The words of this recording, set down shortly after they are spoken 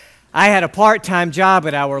I had a part-time job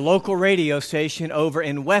at our local radio station over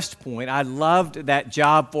in West Point. I loved that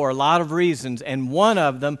job for a lot of reasons, and one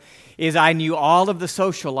of them is I knew all of the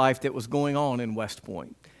social life that was going on in West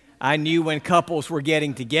Point. I knew when couples were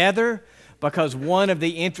getting together because one of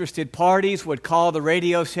the interested parties would call the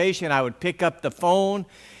radio station. I would pick up the phone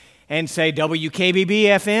and say, WKBB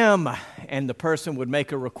FM, and the person would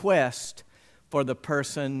make a request for the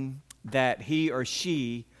person that he or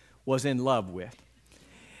she was in love with.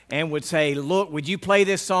 And would say, look, would you play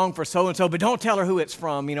this song for so-and-so, but don't tell her who it's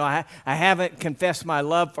from. You know, I haven't confessed my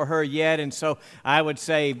love for her yet. And so I would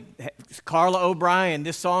say, Carla O'Brien,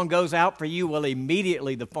 this song goes out for you. Well,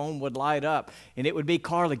 immediately the phone would light up. And it would be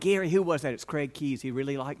Carla. Gary, who was that? It's Craig Keys. He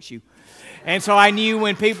really likes you. And so I knew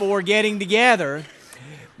when people were getting together.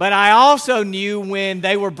 But I also knew when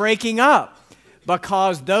they were breaking up,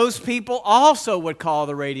 because those people also would call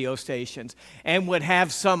the radio stations and would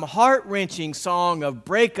have some heart-wrenching song of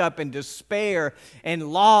breakup and despair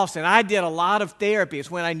and loss. And I did a lot of therapy. It's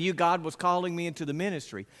when I knew God was calling me into the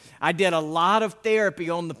ministry. I did a lot of therapy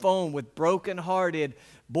on the phone with broken-hearted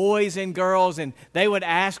boys and girls, and they would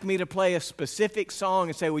ask me to play a specific song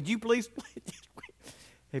and say, would you please play this?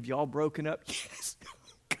 Have y'all broken up? Yes.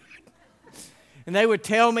 And they would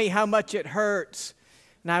tell me how much it hurts.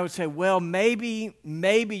 And I would say, well, maybe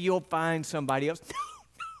you'll find somebody else.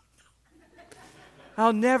 No.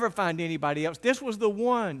 I'll never find anybody else. This was the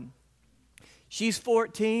one. She's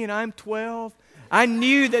 14, I'm 12. I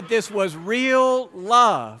knew that this was real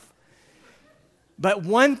love. But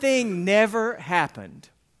one thing never happened.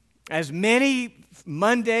 As many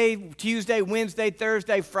Monday, Tuesday, Wednesday,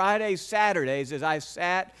 Thursday, Friday, Saturdays as I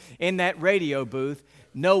sat in that radio booth,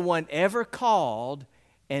 no one ever called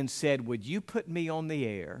and said, would you put me on the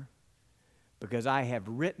air because I have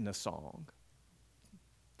written a song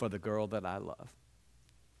for the girl that I love.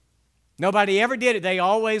 Nobody ever did it. They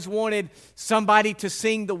always wanted somebody to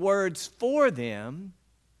sing the words for them.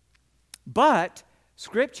 But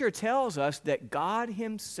Scripture tells us that God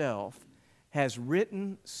Himself has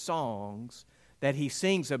written songs that He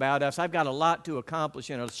sings about us. I've got a lot to accomplish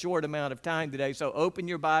in a short amount of time today, so open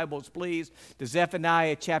your Bibles, please, to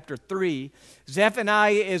Zephaniah chapter 3.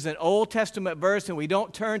 Zephaniah is an Old Testament verse, and we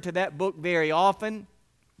don't turn to that book very often.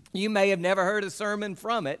 You may have never heard a sermon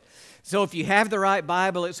from it. So if you have the right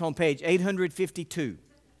Bible, it's on page 852.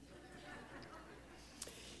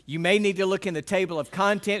 You may need to look in the table of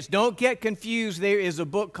contents. Don't get confused. There is a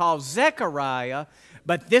book called Zechariah,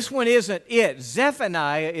 but this one isn't it.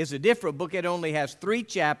 Zephaniah is a different book. It only has 3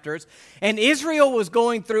 chapters. And Israel was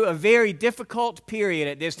going through a very difficult period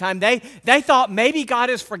at this time. They thought maybe God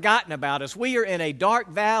has forgotten about us. We are in a dark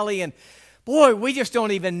valley, and boy, we just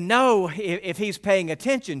don't even know if He's paying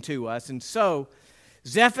attention to us. And so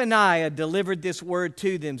Zephaniah delivered this word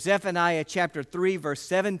to them. Zephaniah chapter 3, verse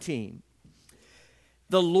 17.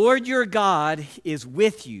 The Lord your God is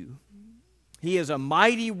with you. He is a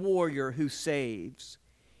mighty warrior who saves.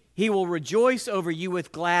 He will rejoice over you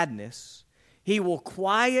with gladness. He will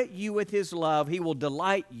quiet you with His love. He will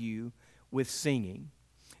delight you with singing.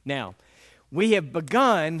 Now, we have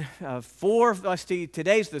begun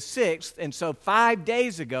today's the 6th, and so 5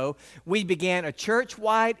 days ago, we began a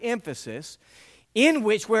church-wide emphasis in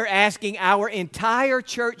which we're asking our entire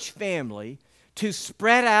church family to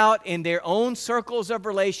spread out in their own circles of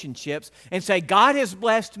relationships and say, God has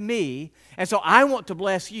blessed me, and so I want to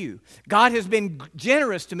bless you. God has been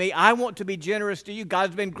generous to me. I want to be generous to you.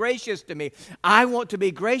 God's been gracious to me. I want to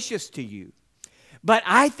be gracious to you. But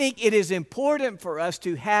I think it is important for us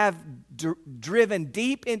to have driven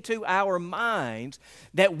deep into our minds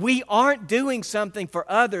that we aren't doing something for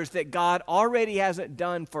others that God already hasn't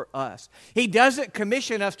done for us. He doesn't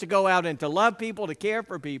commission us to go out and to love people, to care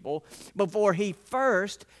for people, before He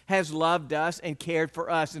first has loved us and cared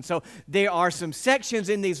for us. And so there are some sections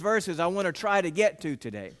in these verses I want to try to get to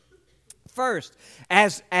today. First,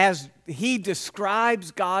 as he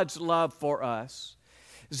describes God's love for us,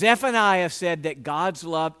 Zephaniah said that God's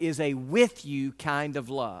love is a with you kind of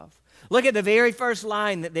love. Look at the very first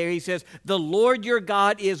line there. He says, the Lord your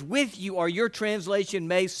God is with you, or your translation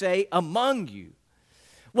may say among you.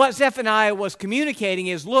 What Zephaniah was communicating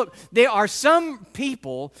is, look, there are some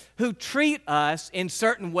people who treat us in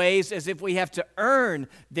certain ways as if we have to earn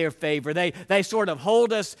their favor. They sort of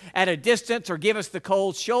hold us at a distance or give us the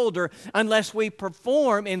cold shoulder unless we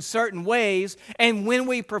perform in certain ways. And when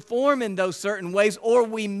we perform in those certain ways, or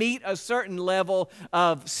we meet a certain level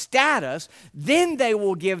of status, then they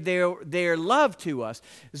will give their love to us.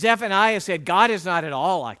 Zephaniah said, God is not at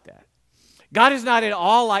all like that. God is not at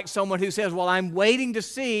all like someone who says, well, I'm waiting to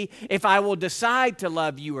see if I will decide to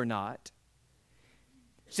love you or not.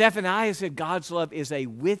 Zephaniah said God's love is a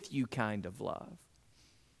with you kind of love.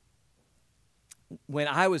 When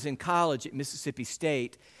I was in college at Mississippi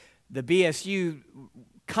State, the BSU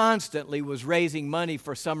constantly was raising money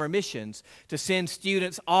for summer missions to send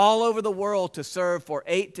students all over the world to serve for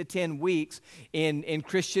 8 to 10 weeks in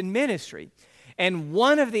Christian ministry. And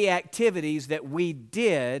one of the activities that we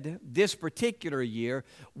did this particular year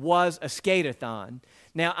was a skate-a-thon.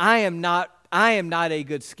 Now, I am not a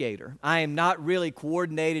good skater. I am not really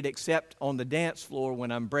coordinated except on the dance floor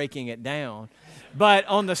when I'm breaking it down. But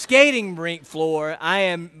on the skating rink floor,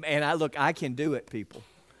 I can do it, people.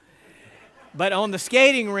 But on the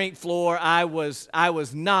skating rink floor, I was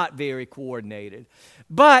not very coordinated.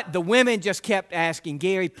 But the women just kept asking,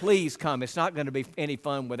 Gary, please come. It's not going to be any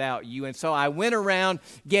fun without you. And so I went around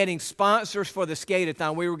getting sponsors for the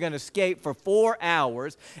skate-a-thon. We were going to skate for 4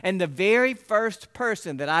 hours. And the very first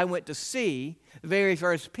person that I went to see, the very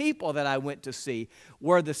first people that I went to see,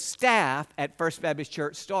 were the staff at First Baptist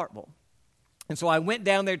Church Starkville. And so I went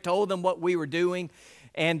down there, told them what we were doing.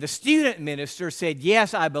 And the student minister said,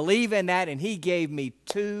 yes, I believe in that. And he gave me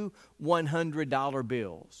 2 $100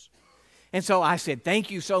 bills. And so I said, thank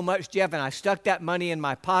you so much, Jeff. And I stuck that money in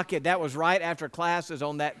my pocket. That was right after classes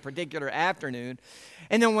on that particular afternoon.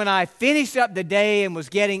 And then when I finished up the day and was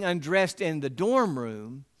getting undressed in the dorm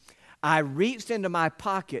room, I reached into my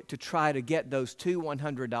pocket to try to get those 2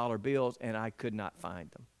 $100 bills, and I could not find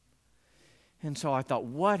them. And so I thought,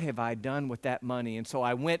 what have I done with that money? And so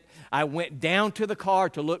I went down to the car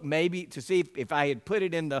to look maybe to see if I had put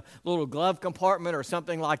it in the little glove compartment or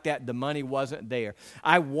something like that. The money wasn't there.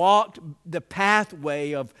 I walked the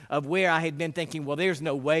pathway of where I had been thinking, well, there's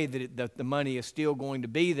no way that the money is still going to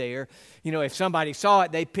be there. You know, if somebody saw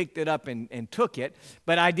it, they picked it up and took it.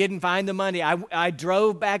 But I didn't find the money. I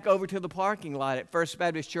drove back over to the parking lot at First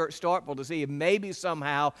Baptist Church Starkville to see if maybe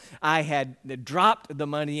somehow I had dropped the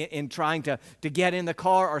money in trying to get in the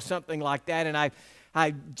car or something like that. And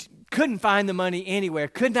I couldn't find the money anywhere,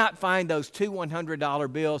 could not find those 2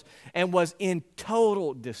 $100 bills, and was in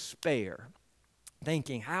total despair,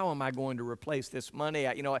 thinking, how am I going to replace this money?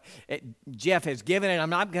 Jeff has given it.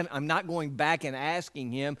 I'm not going back and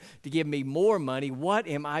asking him to give me more money. What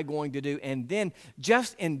am I going to do? And then,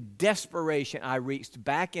 just in desperation, I reached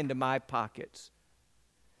back into my pockets.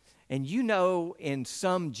 And in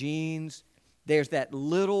some jeans, there's that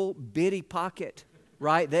little bitty pocket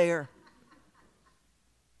right there.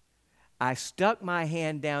 I stuck my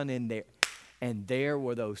hand down in there, and there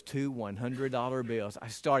were those 2 $100 bills. I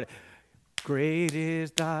started, great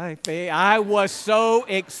is thy faith. I was so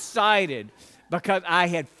excited because I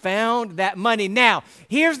had found that money. Now,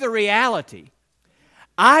 here's the reality.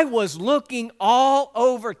 I was looking all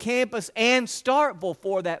over campus and Starkville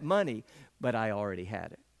for that money, but I already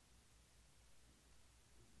had it.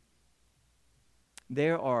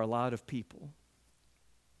 There are a lot of people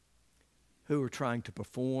who are trying to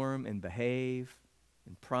perform and behave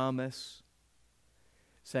and promise,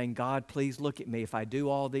 saying, God, please look at me. If I do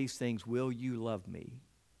all these things, will you love me?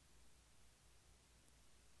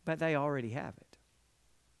 But they already have it.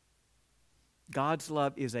 God's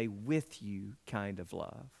love is a with you kind of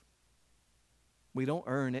love. We don't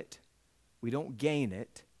earn it. We don't gain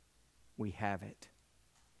it. We have it.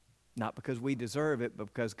 Not because we deserve it, but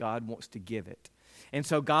because God wants to give it. And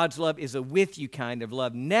so God's love is a with you kind of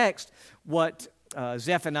love. Next, what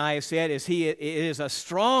Zephaniah said is it is a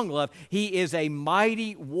strong love. He is a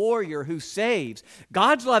mighty warrior who saves.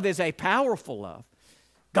 God's love is a powerful love.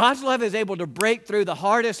 God's love is able to break through the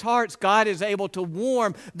hardest hearts. God is able to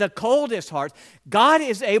warm the coldest hearts. God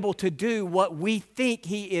is able to do what we think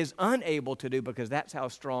He is unable to do, because that's how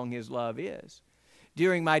strong His love is.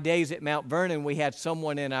 During my days at Mount Vernon, we had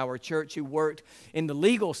someone in our church who worked in the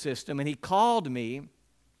legal system, and he called me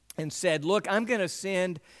and said, look, I'm going to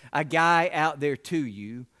send a guy out there to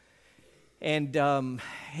you, and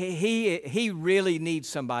he really needs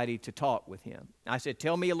somebody to talk with him. I said,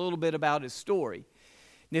 tell me a little bit about his story.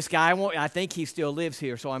 This guy, I think he still lives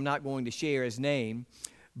here, so I'm not going to share his name,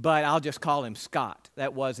 but I'll just call him Scott.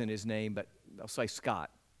 That wasn't his name, but I'll say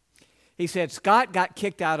Scott. He said Scott got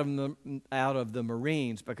kicked out of the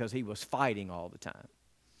Marines because he was fighting all the time.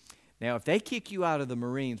 Now, if they kick you out of the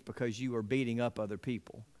Marines because you are beating up other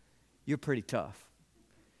people, you're pretty tough.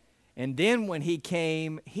 And then when he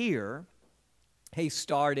came here, he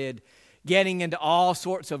started getting into all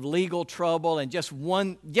sorts of legal trouble and just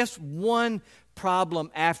one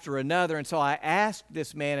problem after another. And so I asked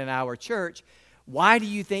this man in our church, why do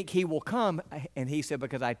you think he will come? And he said,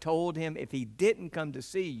 because I told him if he didn't come to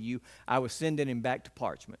see you, I was sending him back to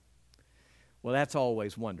Parchment. Well, that's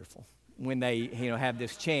always wonderful when they have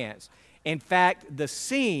this chance. In fact, the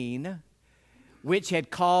scene which had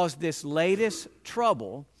caused this latest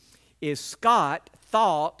trouble is Scott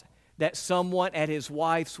thought that someone at his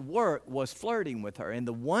wife's work was flirting with her. And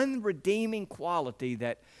the one redeeming quality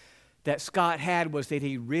that Scott had was that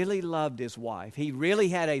he really loved his wife. He really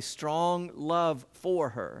had a strong love for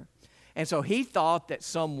her. And so he thought that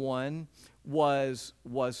someone was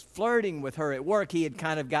flirting with her at work. He had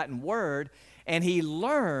kind of gotten word, and he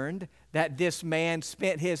learned that this man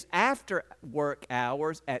spent his after-work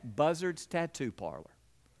hours at Buzzard's Tattoo Parlor.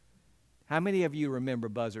 How many of you remember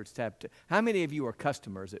Buzzard's Tattoo? How many of you are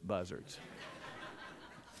customers at Buzzard's?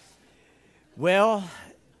 Well,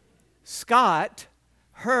 Scott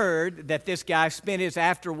heard that this guy spent his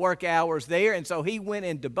after-work hours there, and so he went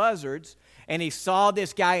into Buzzard's, and he saw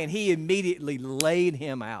this guy, and he immediately laid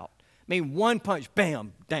him out. I mean, one punch,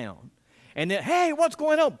 bam, down. And then, hey, what's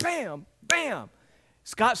going on? Bam, bam.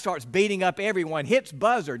 Scott starts beating up everyone, hits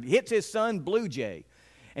Buzzard, hits his son, Blue Jay.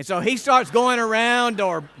 And so he starts going around,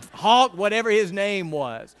 or Hawk, whatever his name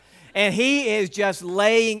was. And he is just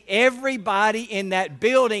laying everybody in that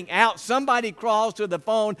building out. Somebody crawls to the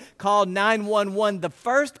phone, called 911. The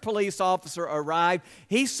first police officer arrived.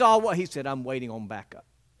 He saw what he said, I'm waiting on backup.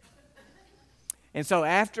 And so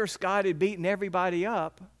after Scott had beaten everybody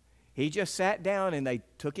up, he just sat down and they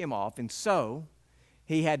took him off. And so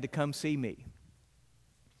he had to come see me.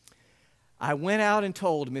 I went out and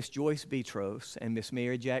told Miss Joyce Betros and Miss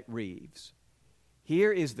Mary Jack Reeves,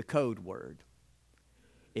 here is the code word.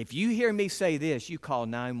 If you hear me say this, you call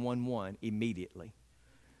 911 immediately.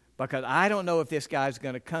 Because I don't know if this guy's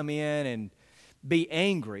going to come in and be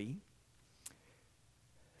angry.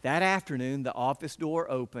 That afternoon, the office door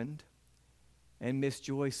opened, and Miss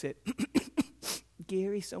Joyce said,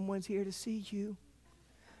 Gary, someone's here to see you.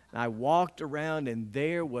 And I walked around, and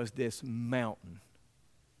there was this mountain.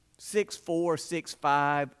 6'4",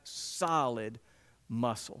 6'5", solid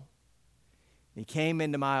muscle. He came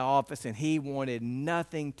into my office, and he wanted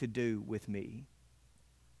nothing to do with me.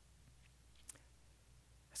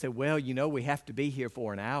 I said, well, we have to be here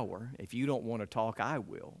for an hour. If you don't want to talk, I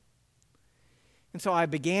will. And so I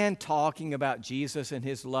began talking about Jesus and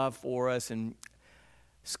his love for us. And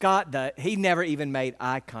Scott, he never even made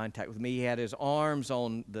eye contact with me. He had his arms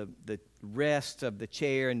on the rest of the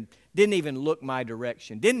chair and didn't even look my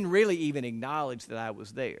direction. Didn't really even acknowledge that I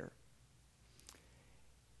was there.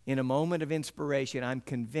 In a moment of inspiration, I'm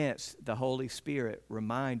convinced the Holy Spirit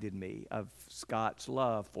reminded me of Scott's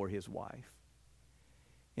love for his wife.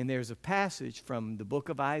 And there's a passage from the book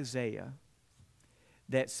of Isaiah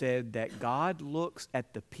that said that God looks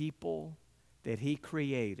at the people that he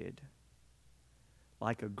created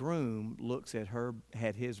like a groom looks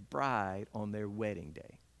at his bride on their wedding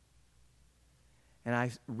day. And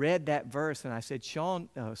I read that verse and I said, Sean,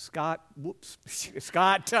 if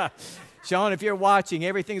you're watching,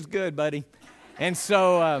 everything's good, buddy. And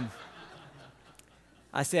so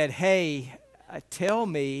I said, hey, tell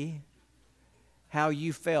me how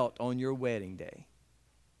you felt on your wedding day.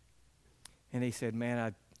 And he said,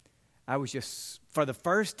 man, I was just, for the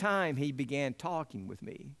first time, he began talking with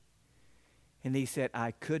me. And he said,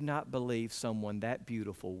 I could not believe someone that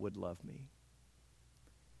beautiful would love me.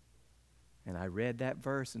 And I read that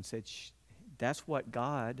verse and said, that's what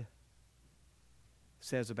God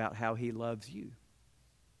says about how he loves you.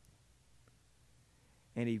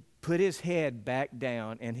 And he put his head back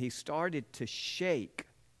down and he started to shake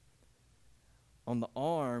on the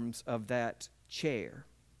arms of that chair.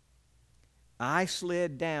 I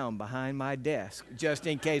slid down behind my desk just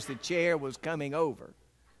in case the chair was coming over.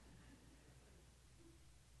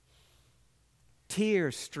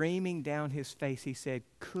 Tears streaming down his face, he said,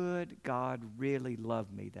 could God really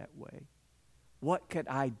love me that way? What could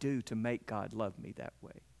I do to make God love me that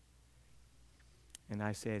way? And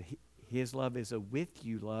I said, his love is a with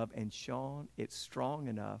you love, and Sean, it's strong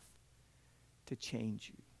enough to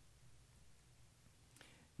change you.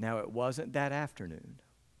 Now, it wasn't that afternoon,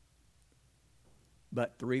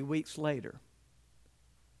 but 3 weeks later,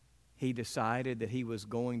 he decided that he was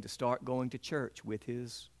going to start going to church with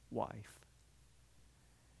his wife.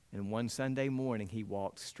 And one Sunday morning, he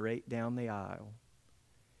walked straight down the aisle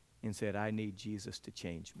and said, I need Jesus to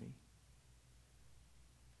change me.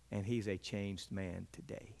 And he's a changed man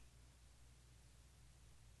today.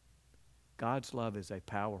 God's love is a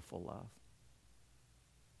powerful love.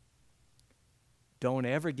 Don't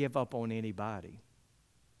ever give up on anybody,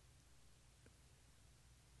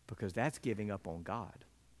 because that's giving up on God.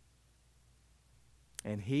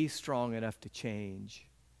 And he's strong enough to change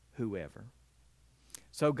whoever.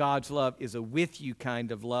 So God's love is a with you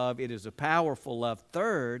kind of love. It is a powerful love.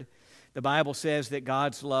 Third, the Bible says that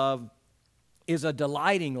God's love is a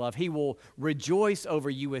delighting love. He will rejoice over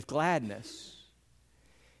you with gladness.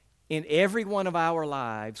 in every one of our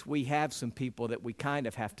lives, we have some people that we kind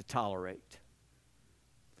of have to tolerate.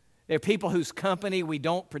 They're people whose company we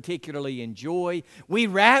don't particularly enjoy. We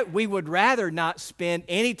would rather not spend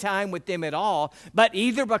any time with them at all, but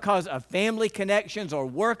either because of family connections or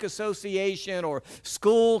work association or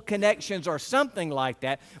school connections or something like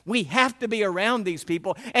that, we have to be around these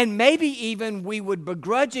people. And maybe even we would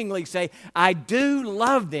begrudgingly say, I do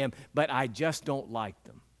love them, but I just don't like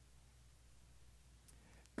them.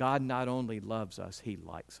 God not only loves us, He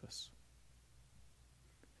likes us.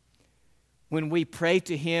 When we pray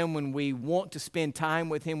to Him, when we want to spend time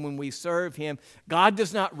with Him, when we serve Him, God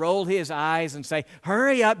does not roll His eyes and say,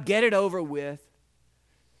 hurry up, get it over with.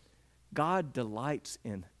 God delights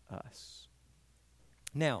in us.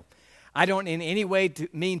 Now, I don't in any way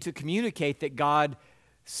mean to communicate that God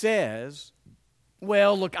says,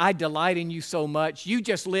 well, look, I delight in you so much, you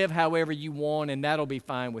just live however you want and that'll be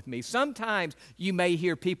fine with me. Sometimes you may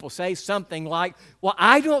hear people say something like, well,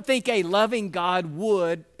 I don't think a loving God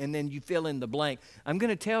would, and then you fill in the blank. I'm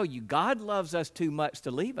going to tell you, God loves us too much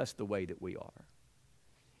to leave us the way that we are.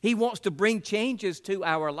 He wants to bring changes to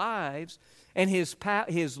our lives, and His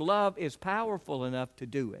love is powerful enough to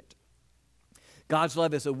do it. God's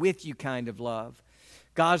love is a with you kind of love.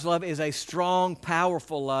 God's love is a strong,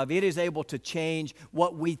 powerful love. It is able to change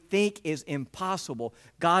what we think is impossible.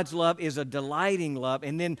 God's love is a delighting love.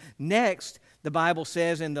 And then next, the Bible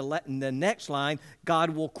says in the next line, God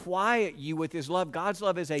will quiet you with His love. God's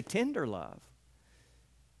love is a tender love.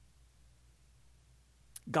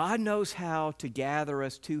 God knows how to gather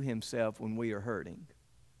us to Himself when we are hurting.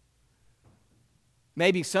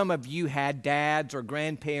 Maybe some of you had dads or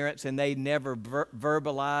grandparents and they never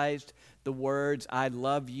verbalized the words, I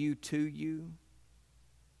love you, to you.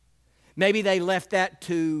 Maybe they left that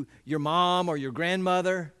to your mom or your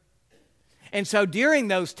grandmother. And so during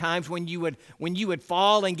those times when you would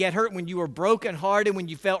fall and get hurt, when you were brokenhearted, when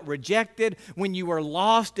you felt rejected, when you were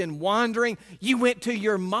lost and wandering, you went to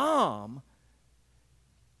your mom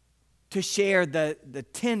to share the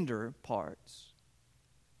tender parts.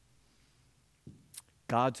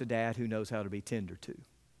 God's a dad who knows how to be tender too.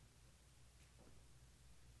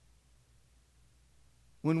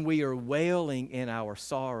 When we are wailing in our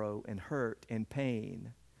sorrow and hurt and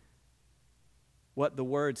pain, what the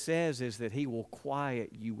Word says is that He will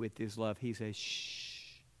quiet you with His love. He says,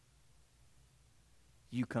 shh,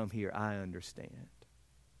 you come here, I understand.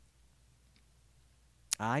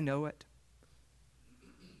 I know it.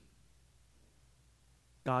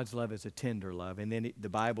 God's love is a tender love. And then the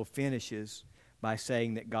Bible finishes by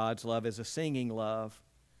saying that God's love is a singing love.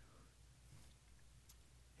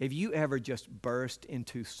 Have you ever just burst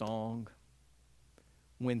into song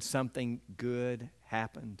when something good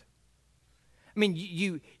happened? I mean,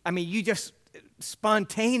 you just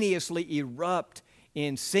spontaneously erupt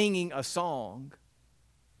in singing a song.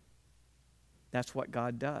 That's what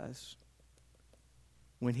God does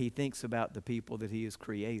when He thinks about the people that He has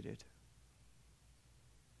created.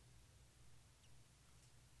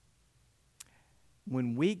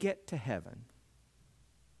 When we get to heaven,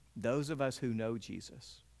 those of us who know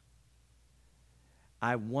Jesus,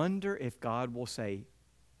 I wonder if God will say,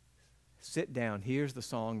 sit down, here's the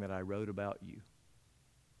song that I wrote about you.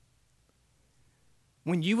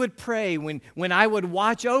 When you would pray, when I would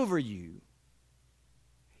watch over you,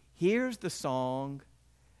 here's the song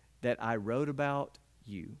that I wrote about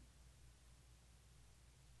you.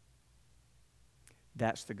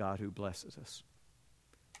 That's the God who blesses us.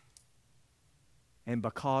 And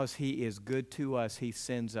because He is good to us, He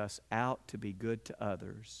sends us out to be good to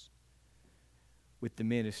others with the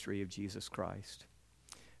ministry of Jesus Christ.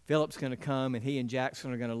 Philip's going to come, and he and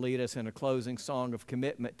Jackson are going to lead us in a closing song of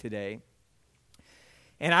commitment today.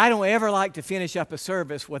 And I don't ever like to finish up a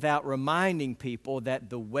service without reminding people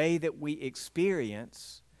that the way that we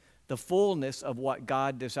experience the fullness of what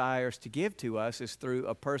God desires to give to us is through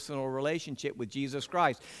a personal relationship with Jesus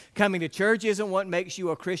Christ. Coming to church isn't what makes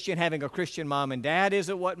you a Christian. Having a Christian mom and dad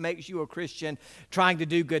isn't what makes you a Christian. Trying to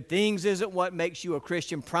do good things isn't what makes you a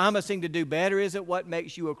Christian. Promising to do better isn't what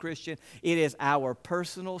makes you a Christian. It is our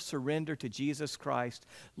personal surrender to Jesus Christ,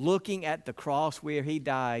 looking at the cross where He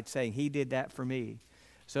died, saying, He did that for me,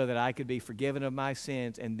 so that I could be forgiven of my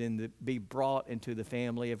sins and then be brought into the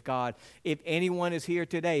family of God. If anyone is here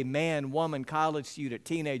today, man, woman, college student,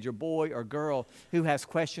 teenager, boy, or girl, who has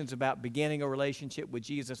questions about beginning a relationship with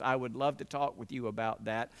Jesus, I would love to talk with you about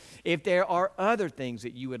that. If there are other things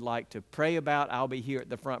that you would like to pray about, I'll be here at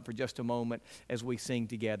the front for just a moment as we sing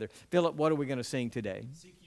together. Philip, what are we going to sing today?